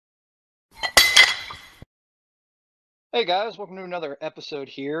Hey guys, welcome to another episode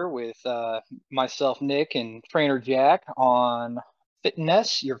here with myself, Nick, and trainer Jack on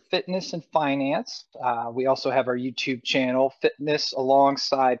Fitness, your fitness and finance. We also have our YouTube channel, Fitness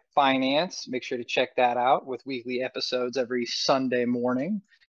Alongside Finance. Make sure to check that out with weekly episodes every Sunday morning.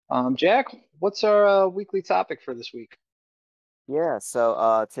 Jack, what's our weekly topic for this week?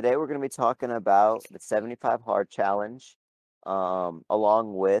 Today we're going to be talking about the 75 hard challenge,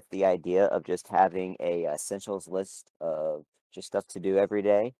 along with the idea of just having a essentials list of just stuff to do every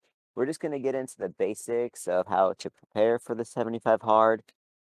day. We're just going to get into the basics of how to prepare for the 75 hard,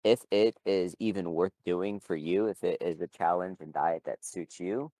 if it is even worth doing for you, if it is a challenge and diet that suits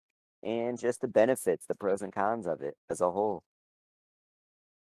you, and just the benefits, the pros and cons of it as a whole.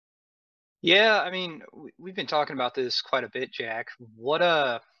 Yeah, I mean, we've been talking about this quite a bit, Jack. What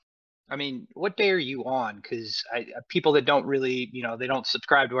day are you on? Because people that don't really, they don't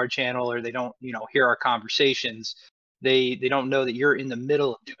subscribe to our channel or they don't, hear our conversations. They don't know that you're in the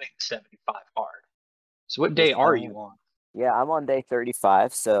middle of doing 75 hard. So what day Yes, are you on? Yeah, I'm on day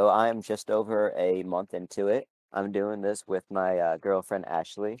 35, so I'm just over a month into it. I'm doing this with my girlfriend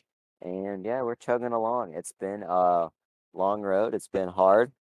Ashley, and yeah, we're chugging along. It's been a long road. It's been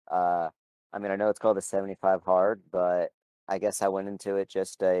hard. Uh, I know it's called a 75 hard, but I guess I went into it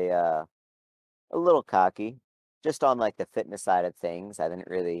just a little cocky, just on like the fitness side of things. I didn't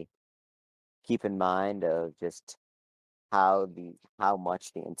really keep in mind of just how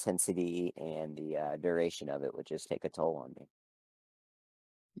much the intensity and the duration of it would just take a toll on me.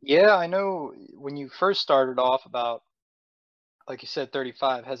 Yeah, I know when you first started off about, like you said,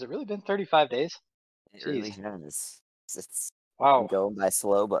 35. Has it really been 35 days? It Jeez. really has. It's been Wow. going by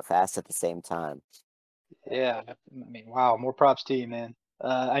slow but fast at the same time. Yeah. I mean, wow. More props to you, man.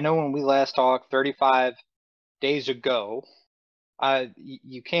 I know when we last talked 35 days ago,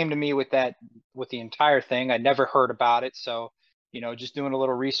 you came to me with with the entire thing. I never heard about it. So, just doing a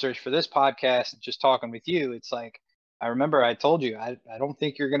little research for this podcast and just talking with you, it's like, I remember I told you, I don't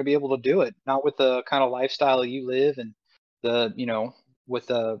think you're going to be able to do it. Not with the kind of lifestyle you live and with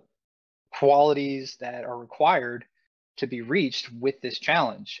the qualities that are required to be reached with this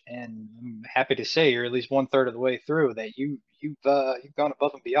challenge. And I'm happy to say you're at least one third of the way through that you've gone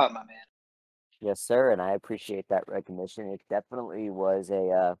above and beyond, my man. Yes, sir, and I appreciate that recognition. It definitely was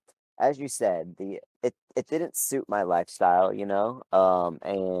as you said, it didn't suit my lifestyle,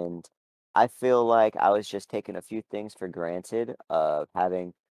 and I feel like I was just taking a few things for granted of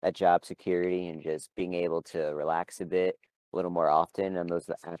having that job security and just being able to relax a bit, a little more often on those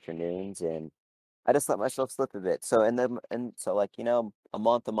afternoons, and I just let myself slip a bit. So in the and so like, a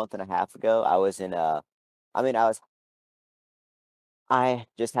month and a half ago, I was in I mean, I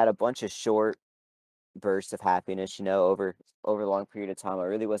just had a bunch of short bursts of happiness, over a long period of time. I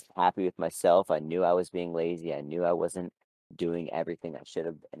really wasn't happy with myself. I knew I was being lazy. I knew I wasn't doing everything I should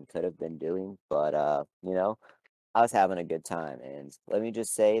have and could have been doing, but I was having a good time. And let me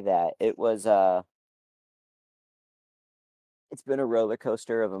just say that it's been a roller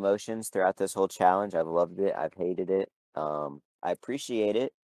coaster of emotions throughout this whole challenge. I've loved it. I've hated it. I appreciate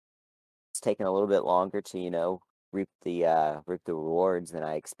it. It's taken a little bit longer to, reap the rewards than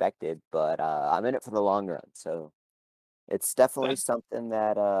I expected, but I'm in it for the long run. So it's definitely That, something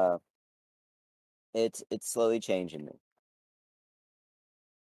that it's slowly changing me.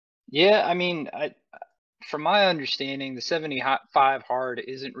 yeah, I mean, from my understanding, the 75 hard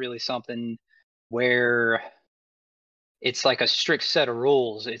isn't really something where it's like a strict set of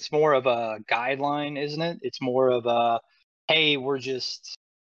rules. It's more of a guideline, isn't it? It's more of a, hey, we're just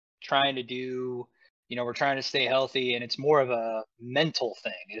trying to do, we're trying to stay healthy, and it's more of a mental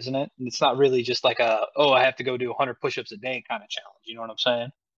thing, isn't it? It's not really just like oh, I have to go do 100 push-ups a day kind of challenge. You know what I'm saying?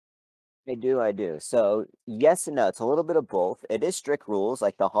 I do. So yes and no. It's a little bit of both. It is strict rules.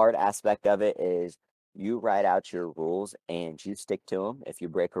 Like the hard aspect of it is you write out your rules and you stick to them. If you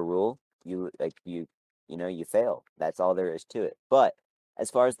break a rule, you fail. That's all there is to it. But as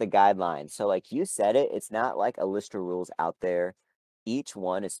far as the guidelines, so like you said it, it's not like a list of rules out there. Each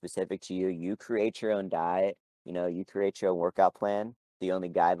one is specific to you. You create your own diet. You create your own workout plan. The only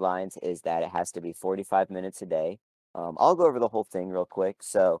guidelines is that it has to be 45 minutes a day. I'll go over the whole thing real quick.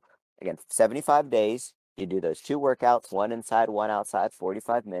 So again, 75 days. You do those two workouts, one inside, one outside,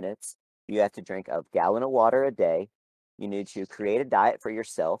 45 minutes. You have to drink a gallon of water a day. You need to create a diet for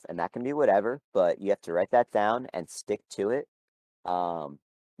yourself, and that can be whatever, but you have to write that down and stick to it. Um,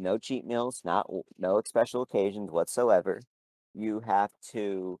 no cheat meals, no special occasions whatsoever. You have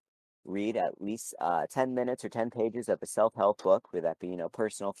to read at least 10 minutes or 10 pages of a self-help book, whether that be,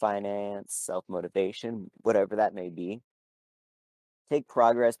 personal finance, self-motivation, whatever that may be. Take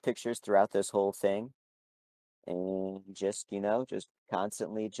progress pictures throughout this whole thing. and just, just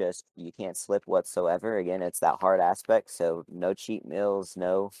constantly just you can't slip whatsoever. Again, it's that hard aspect, so no cheat meals,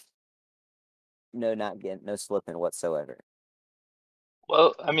 no not getting no slipping whatsoever.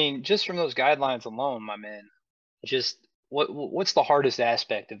 Well, I mean, just from those guidelines alone, my man, just what's the hardest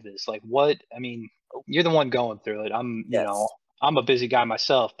aspect of this? Like what, I mean, Oh, you're the one going through it. yes. I'm a busy guy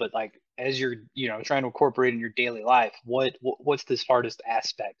myself, but like as you're, trying to incorporate in your daily life, what's this hardest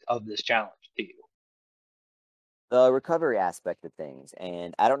aspect of this challenge to you? The recovery aspect of things.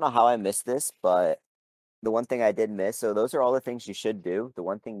 And I don't know how I missed this, but the one thing I did miss, so those are all the things you should do. The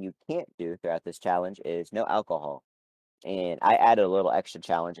one thing you can't do throughout this challenge is no alcohol. And I added a little extra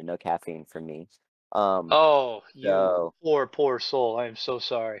challenge and no caffeine for me. Um, Oh, you so poor, poor soul. I am so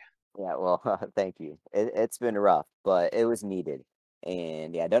sorry. yeah, well, thank you. It's been rough, but it was needed.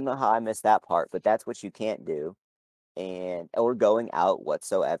 And yeah, I don't know how I missed that part, but that's what you can't do. And or going out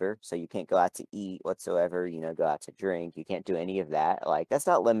whatsoever. So you can't go out to eat whatsoever, go out to drink. You can't do any of that. Like that's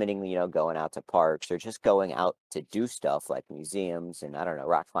not limiting, going out to parks or just going out to do stuff like museums and I don't know,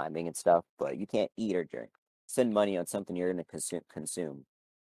 rock climbing and stuff, but you can't eat or drink. Spend money on something you're gonna consume.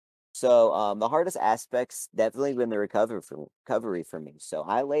 So the hardest aspects definitely been the recovery for me. So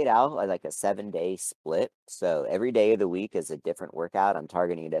I laid out like a 7-day split. So every day of the week is a different workout. I'm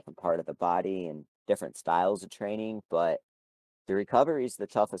targeting a different part of the body and different styles of training. But the recovery is the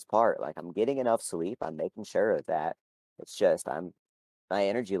toughest part. Like I'm getting enough sleep. I'm making sure of that. It's just my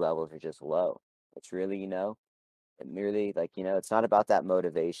energy levels are just low. It's really, it merely like, it's not about that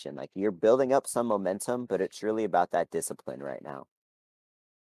motivation. Like you're building up some momentum, but it's really about that discipline right now.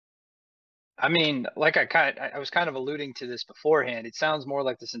 I mean, like I was kind of alluding to this beforehand. It sounds more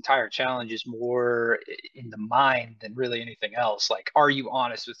like this entire challenge is more in the mind than really anything else. Like, are you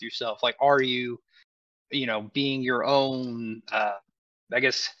honest with yourself? Like, are you, being your own, I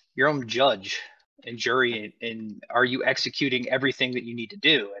guess, your own judge and jury, and are you executing everything that you need to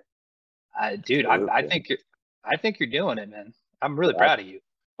do? And dude, Absolutely. I think you're doing it, man. I'm really Well, proud of you.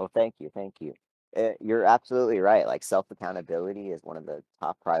 well, thank you, thank you. You're absolutely right. Like self accountability is one of the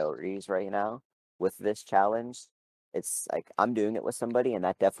top priorities right now with this challenge. It's like I'm doing it with somebody, and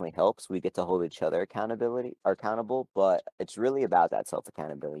that definitely helps. We get to hold each other accountable, but it's really about that self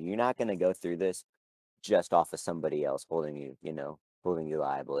accountability. You're not going to go through this just off of somebody else holding you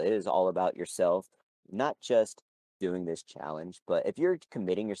liable. It is all about yourself, not just doing this challenge, but if you're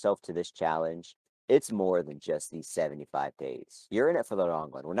committing yourself to this challenge, it's more than just these 75 days. You're in it for the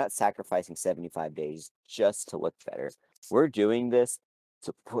long run. We're not sacrificing 75 days just to look better. We're doing this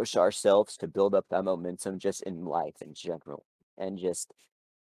to push ourselves to build up that momentum just in life in general and just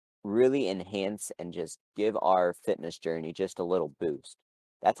really enhance and just give our fitness journey just a little boost.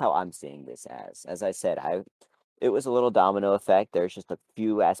 That's how I'm seeing this as. As I said, it was a little domino effect. There's just a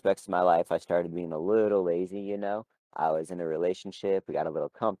few aspects of my life I started being a little lazy. I was in a relationship, we got a little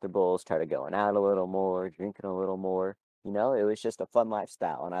comfortable, started going out a little more, drinking a little more. It was just a fun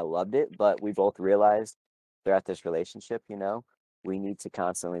lifestyle and I loved it, but we both realized throughout this relationship, we need to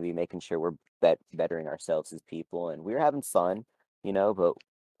constantly be making sure we're bettering ourselves as people and we were having fun, but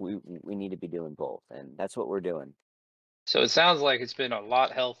we need to be doing both, and that's what we're doing. So it sounds like it's been a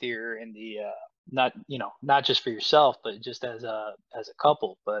lot healthier in the not not just for yourself, but just as a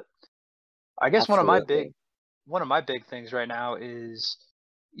couple. But I guess Absolutely. one of my big things right now is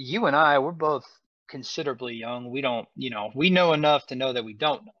you and I, we're both considerably young. We don't, we know enough to know that we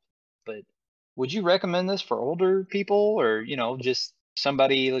don't know. But would you recommend this for older people or, just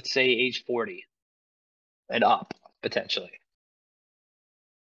somebody, let's say age 40 and up potentially?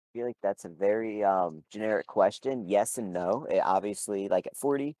 I feel like that's a very generic question. Yes and no. Obviously, like at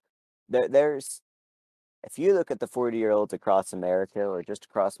 40, there's if you look at the 40-year-olds across America or just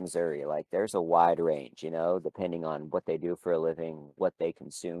across Missouri, like there's a wide range, depending on what they do for a living, what they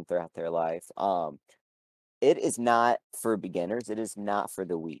consume throughout their life. It is not for beginners, it is not for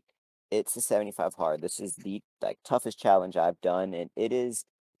the weak. It's a 75 hard. This is the, like, toughest challenge I've done, and it is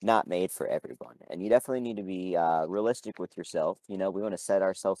not made for everyone, and you definitely need to be, realistic with yourself, we wanna set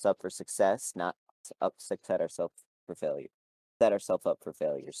ourselves up for success, not set ourselves for failure set ourselves up for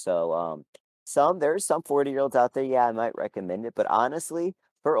failure, so, there's some 40-year-olds out there, yeah, I might recommend it, but honestly,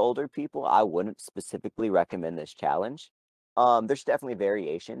 for older people, I wouldn't specifically recommend this challenge. There's definitely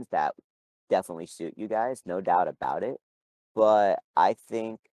variations that definitely suit you guys, no doubt about it. But I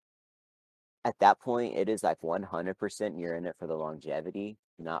think at that point, it is like 100% you're in it for the longevity,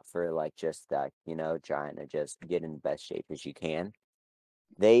 not for like just that, trying to just get in the best shape as you can.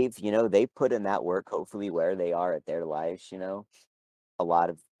 They put in that work, hopefully where they are at their lives. A lot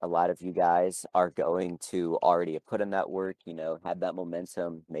of you guys are going to already have put in that work, had that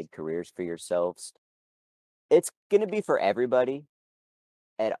momentum, made careers for yourselves. It's gonna be for everybody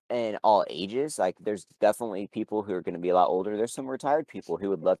at and all ages. Like, there's definitely people who are gonna be a lot older. There's some retired people who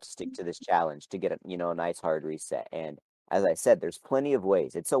would love to stick to this challenge to get a nice hard reset. And as I said, there's plenty of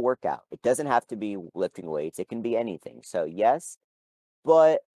ways. It's a workout. It doesn't have to be lifting weights. It can be anything. So yes,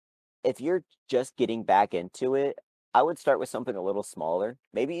 but if you're just getting back into it, I would start with something a little smaller,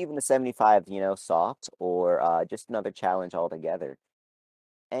 maybe even the 75, soft, or just another challenge altogether.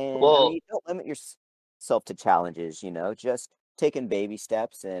 And I Well, mean, don't limit yourself to challenges, just taking baby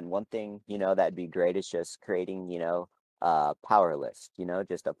steps. And one thing, that'd be great is just creating, a power list,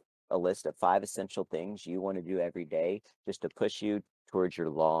 just a list of 5 essential things you want to do every day just to push you towards your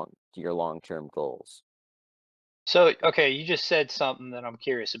long-term goals. so okay, you just said something that I'm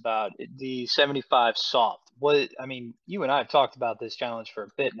curious about. The 75 soft. What I mean, you and I have talked about this challenge for a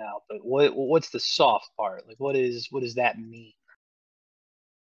bit now, but what's the soft part? Like what does that mean?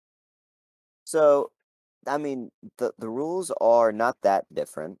 So, I mean, the rules are not that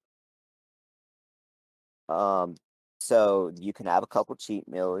different. Um, so you can have a couple cheat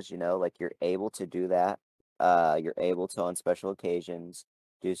meals, like you're able to do that. You're able to on special occasions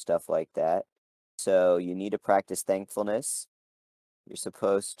do stuff like that. So you need to practice thankfulness. You still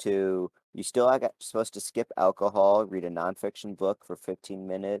supposed to skip alcohol, read a nonfiction book for 15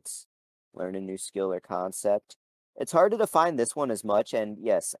 minutes, learn a new skill or concept. It's hard to define this one as much. And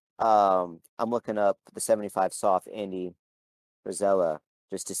yes, I'm looking up the 75 soft Andy Rosella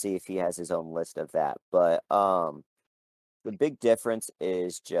just to see if he has his own list of that. But the big difference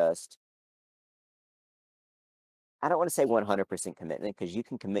is just I don't want to say 100% commitment because you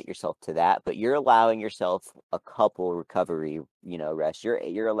can commit yourself to that, but you're allowing yourself a couple recovery, rest.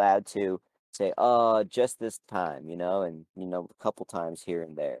 You're allowed to say, "Oh, just this time," and a couple times here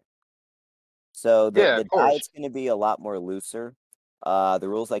and there. So the Yeah, the of course. diet's gonna be a lot more looser. The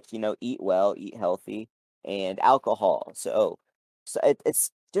rules like, eat well, eat healthy, and alcohol. So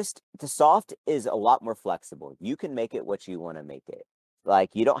it's just the soft is a lot more flexible. You can make it what you want to make it.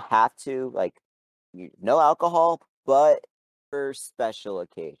 Like you don't have to no alcohol, but for special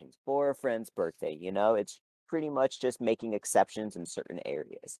occasions, for a friend's birthday, it's pretty much just making exceptions in certain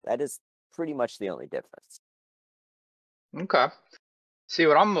areas. That is pretty much the only difference. Okay. See,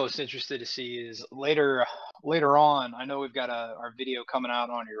 what I'm most interested to see is later on. I know we've got our video coming out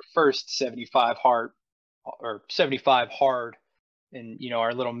on your first 75 hard or 75 hard, and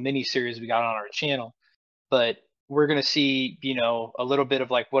our little mini series we got on our channel. But we're gonna see a little bit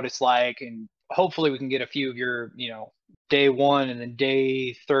of like what it's like, and hopefully we can get a few of your day one and then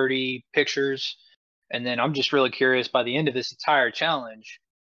day 30 pictures. And then I'm just really curious by the end of this entire challenge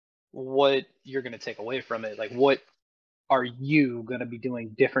what you're gonna take away from it. Like what are you going to be doing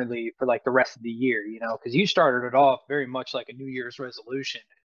differently for like the rest of the year, because you started it off very much like a New Year's resolution.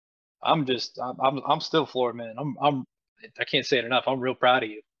 I'm still floored, man. I can't say it enough. I'm real proud of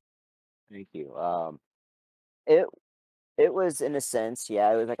you. Thank you. It It was in a sense,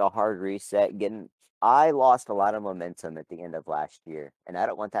 yeah, it was like a hard reset getting I lost a lot of momentum at the end of last year, and I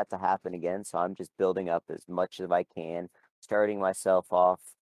don't want that to happen again, so I'm just building up as much as I can, starting myself off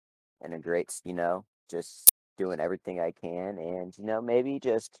in a just doing everything I can and, maybe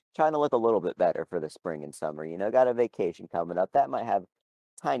just trying to look a little bit better for the spring and summer, got a vacation coming up. That might have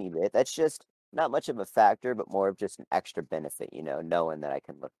tiny bit. That's just not much of a factor, but more of just an extra benefit, knowing that I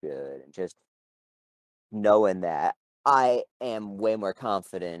can look good and just knowing that I am way more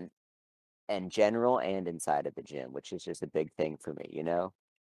confident in general and inside of the gym, which is just a big thing for me,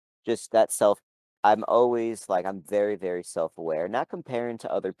 Just that I'm always like, I'm very, very self aware, not comparing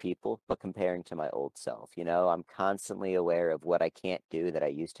to other people, but comparing to my old self. I'm constantly aware of what I can't do that I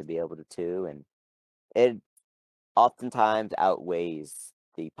used to be able to do. And it oftentimes outweighs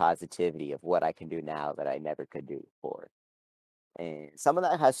the positivity of what I can do now that I never could do before. And some of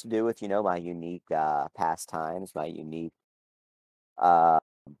that has to do with, my unique pastimes, my unique uh,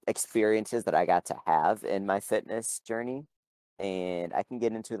 experiences that I got to have in my fitness journey. And I can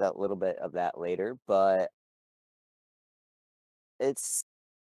get into that little bit of that later, but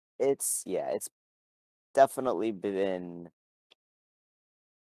it's yeah, it's definitely been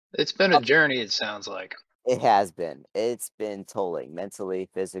It's been a up. journey, it sounds like. It has been. It's been tolling mentally,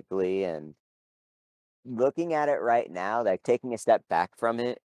 physically, and looking at it right now, like taking a step back from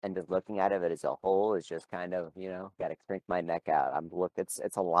it and just looking at it as a whole is just kind of, got to crank my neck out.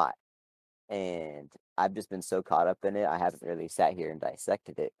 It's a lot. And I've just been so caught up in it, I haven't really sat here and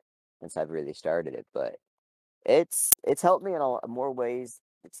dissected it since I've really started it, but it's helped me in more ways.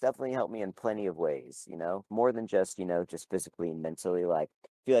 It's definitely helped me in plenty of ways, more than just, just physically and mentally. Like, I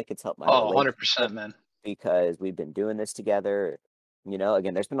feel like it's helped my Oh, relationship 100%, man. because we've been doing this together.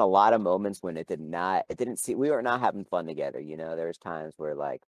 Again, there's been a lot of moments when it didn't see we were not having fun together. There was times where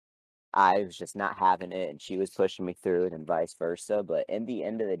like I was just not having it and she was pushing me through it and vice versa. But in the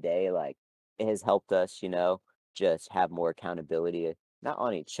end of the day, like it has helped us, just have more accountability, not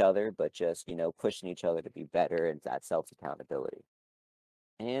on each other, but just, pushing each other to be better and that self accountability.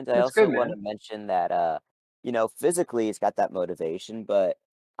 And I That's also good, want man. to mention that physically it's got that motivation, but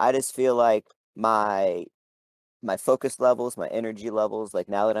I just feel like my focus levels, my energy levels, like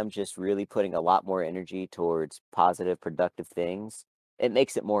now that I'm just really putting a lot more energy towards positive, productive things, it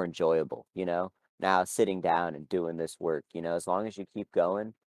makes it more enjoyable, Now sitting down and doing this work, as long as you keep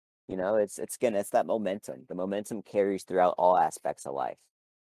going, it's that momentum. The momentum carries throughout all aspects of life.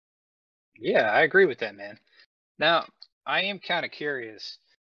 Yeah, I agree with that, man. Now, I am kind of curious.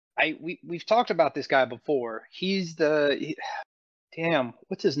 We've talked about this guy before. Damn,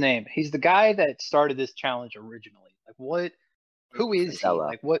 what's his name? He's the guy that started this challenge originally. Like what who Andy is he? Frisella.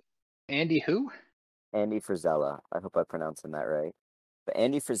 Like what Andy who? Andy Frisella. I hope I'm pronouncing that right. But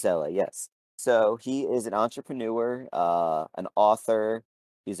Andy Frisella, yes. So he is an entrepreneur, an author.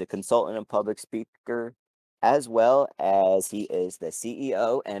 He's a consultant and public speaker, as well as he is the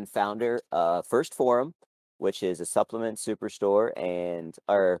CEO and founder of First Forum, which is a supplement superstore, and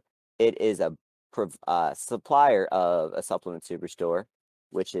or it is a supplier of a supplement superstore,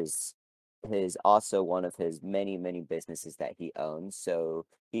 which is also one of his many many businesses that he owns. So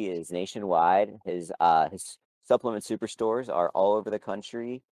he is nationwide. His supplement superstores are all over the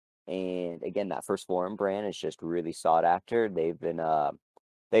country. And again, that First Forum brand is just really sought after.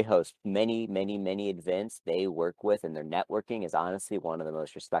 They host many, many, many events they work with, and their networking is honestly one of the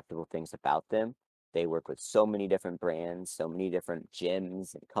most respectable things about them. They work with so many different brands, so many different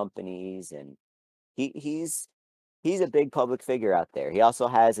gyms and companies, and he he's he's a big public figure out there. He also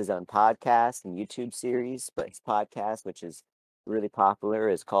has his own podcast and YouTube series, but his podcast, which is really popular,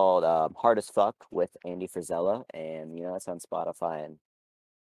 is called Hard as Fuck with Andy Frisella, and it's on Spotify and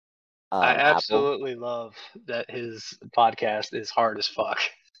I Apple. absolutely love that his podcast is hard as fuck.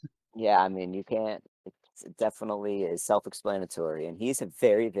 Yeah, I mean, you can't. It definitely is self-explanatory, and he's a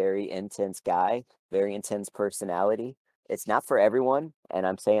very, very intense guy, very intense personality. It's not for everyone, and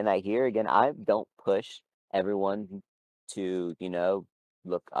I'm saying that here again. I don't push everyone to,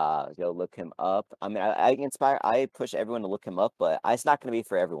 look him up. I mean, I push everyone to look him up, but it's not going to be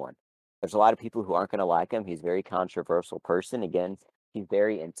for everyone. There's a lot of people who aren't going to like him. He's a very controversial person. Again, he's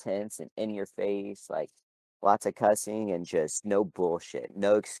very intense and in your face, like lots of cussing and just no bullshit,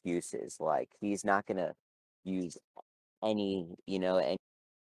 no excuses. Like he's not gonna use any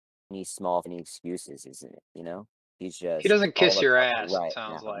small any excuses, isn't it? He's He just doesn't all kiss your about the ass, it right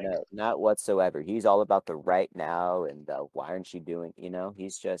sounds now. like. No, not whatsoever. He's all about the right now and why aren't you doing,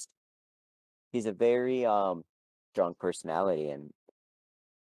 he's a very strong personality, and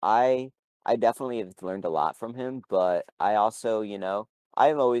I I definitely have learned a lot from him, but I also,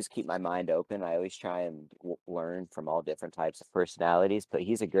 I always keep my mind open. I always try and learn from all different types of personalities, but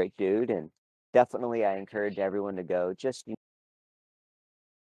he's a great dude, and definitely I encourage everyone to go just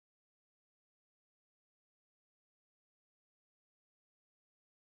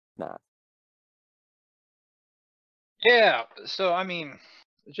not. Yeah, so I mean,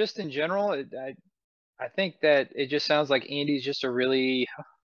 just in general, I think that it just sounds like Andy's just a really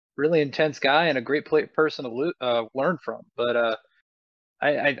intense guy and a great person to learn from. But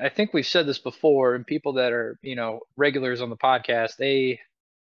I think we've said this before, and people that are regulars on the podcast, they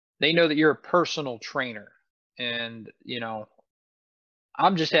know that you're a personal trainer, and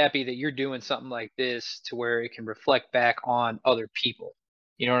I'm just happy that you're doing something like this to where it can reflect back on other people.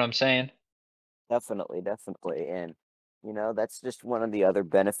 You know what I'm saying? Definitely, definitely. And, that's just one of the other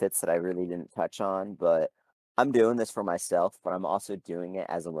benefits that I really didn't touch on, but I'm doing this for myself, but I'm also doing it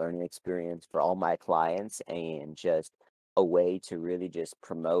as a learning experience for all my clients and just a way to really just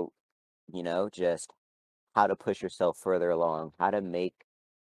promote, just how to push yourself further along, how to make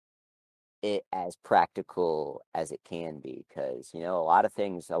it as practical as it can be. Because, a lot of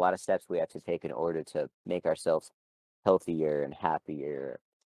things, a lot of steps we have to take in order to make ourselves healthier and happier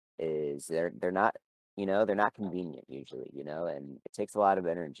is they're not they're not convenient usually, and it takes a lot of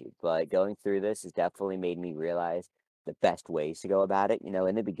energy. But going through this has definitely made me realize the best ways to go about it.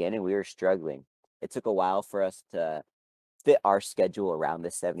 In the beginning we were struggling. It took a while for us to fit our schedule around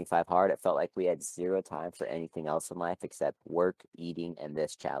this 75 hard. It felt like we had zero time for anything else in life except work, eating, and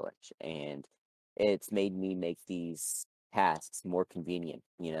this challenge. And it's made me make these tasks more convenient,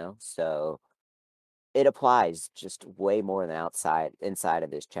 so it applies just way more than inside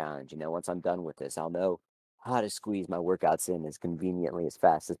of this challenge. Once I'm done with this, I'll know how to squeeze my workouts in as conveniently as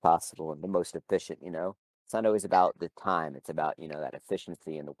fast as possible and the most efficient. It's not always about the time. It's about, that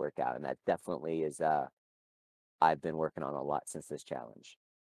efficiency in the workout. And that definitely is I've been working on a lot since this challenge.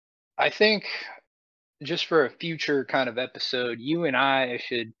 I think just for a future kind of episode, you and I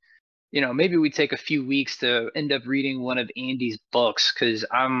should, maybe we take a few weeks to end up reading one of Andy's books because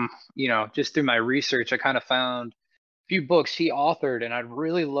just through my research, I kind of found a few books he authored, and I'd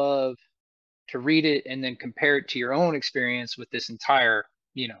really love to read it and then compare it to your own experience with this entire,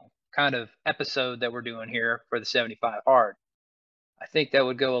 kind of episode that we're doing here for the 75 hard. I think that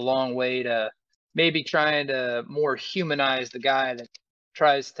would go a long way to maybe trying to more humanize the guy that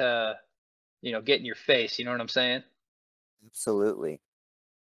tries to, get in your face. You know what I'm saying? Absolutely.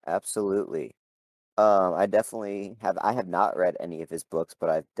 Absolutely. I have not read any of his books, but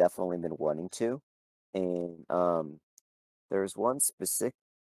I've definitely been wanting to. And there's one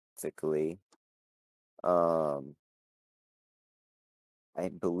specifically, um, I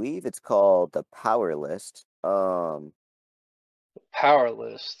believe it's called The Power List. Power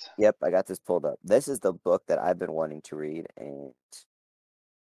list. Yep, I got this pulled up. This is the book that I've been wanting to read, and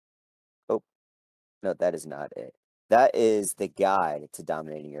oh, no, that is not it. That is the guide to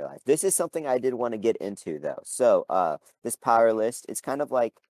dominating your life. This is something I did want to get into though. So, this power list, it's kind of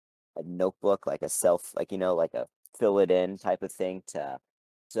like a notebook, like a self, like like a fill it in type of thing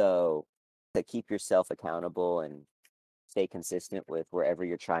so to keep yourself accountable and stay consistent with wherever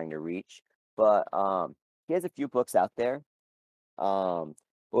you're trying to reach. But he has a few books out there. But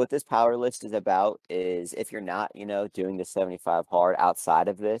what this power list is about is if you're not, doing the 75 hard outside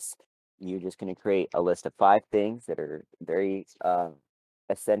of this, you're just going to create a list of 5 things that are very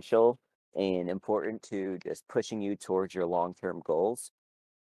essential and important to just pushing you towards your long-term goals.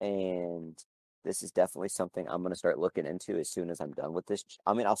 And this is definitely something I'm going to start looking into as soon as I'm done with this.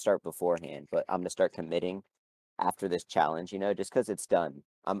 I mean, I'll start beforehand, but I'm going to start committing after this challenge, just because it's done.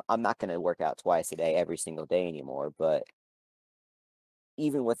 I'm not going to work out twice a day every single day anymore, but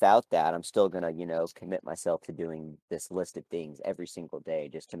even without that, I'm still gonna, commit myself to doing this list of things every single day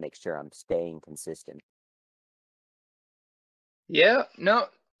just to make sure I'm staying consistent. Yeah, no.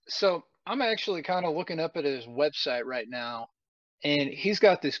 So I'm actually kind of looking up at his website right now, and he's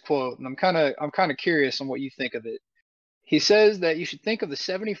got this quote, and I'm kind of curious on what you think of it. He says that you should think of the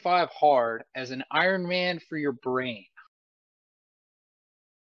 75 hard as an Iron Man for your brain.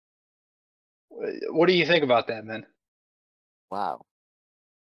 What do you think about that, man? Wow.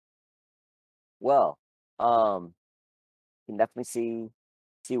 Well, um, can definitely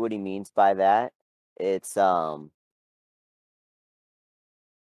see what he means by that. It's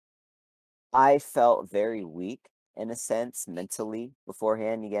I felt very weak in a sense mentally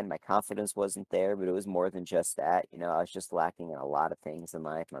beforehand. Again, my confidence wasn't there, but it was more than just that. I was just lacking in a lot of things in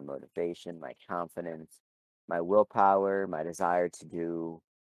life, my motivation, my confidence, my willpower, my desire to do,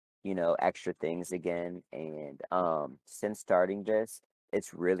 extra things again. And since starting this,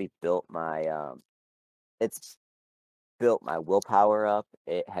 it's really it's built my willpower up.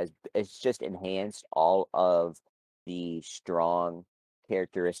 It's just enhanced all of the strong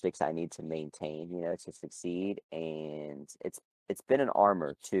characteristics I need to maintain, to succeed. And it's been an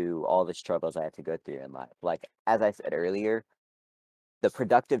armor to all the struggles I had to go through in life. Like as I said earlier, the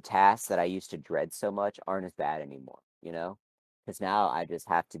productive tasks that I used to dread so much aren't as bad anymore, Because now I just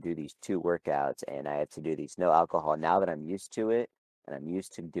have to do these 2 workouts and I have to do these no alcohol. Now that I'm used to it and I'm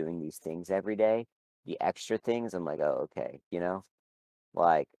used to doing these things every day, the extra things, I'm like, oh, okay,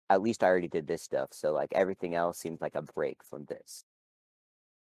 Like at least I already did this stuff. So like everything else seems like a break from this.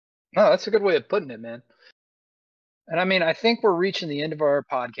 No, that's a good way of putting it, man. And I mean, I think we're reaching the end of our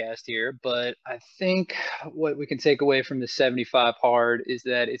podcast here, but I think what we can take away from the 75 hard is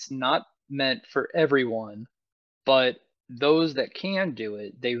that it's not meant for everyone, but those that can do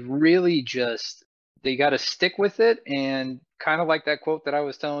it, they got to stick with it. And kind of like that quote that I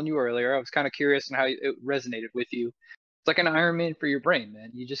was telling you earlier, I was kind of curious on how it resonated with you. It's like an Iron Man for your brain,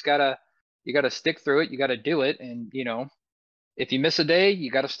 man. You gotta stick through it. You gotta do it, and if you miss a day, you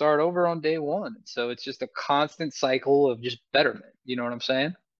got to start over on day one. So it's just a constant cycle of just betterment. You know what I'm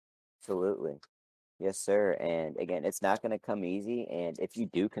saying? Absolutely. Yes, sir. And again, it's not going to come easy. And if you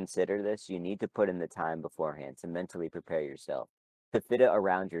do consider this, you need to put in the time beforehand to mentally prepare yourself to fit it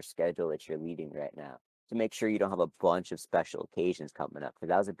around your schedule that you're leading right now, to make sure you don't have a bunch of special occasions coming up. Because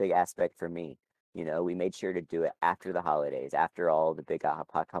that was a big aspect for me. We made sure to do it after the holidays, after all the big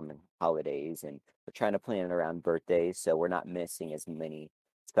upcoming holidays. And we're trying to plan it around birthdays so we're not missing as many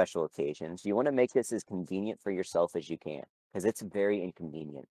special occasions. You want to make this as convenient for yourself as you can because it's very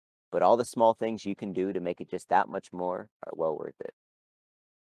inconvenient. But all the small things you can do to make it just that much more are well worth it.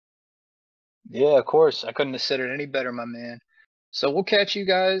 Yeah, of course. I couldn't have said it any better, my man. So we'll catch you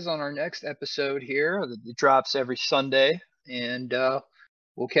guys on our next episode here. It drops every Sunday, and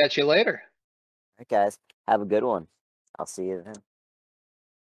we'll catch you later. All right, guys, have a good one. I'll see you then.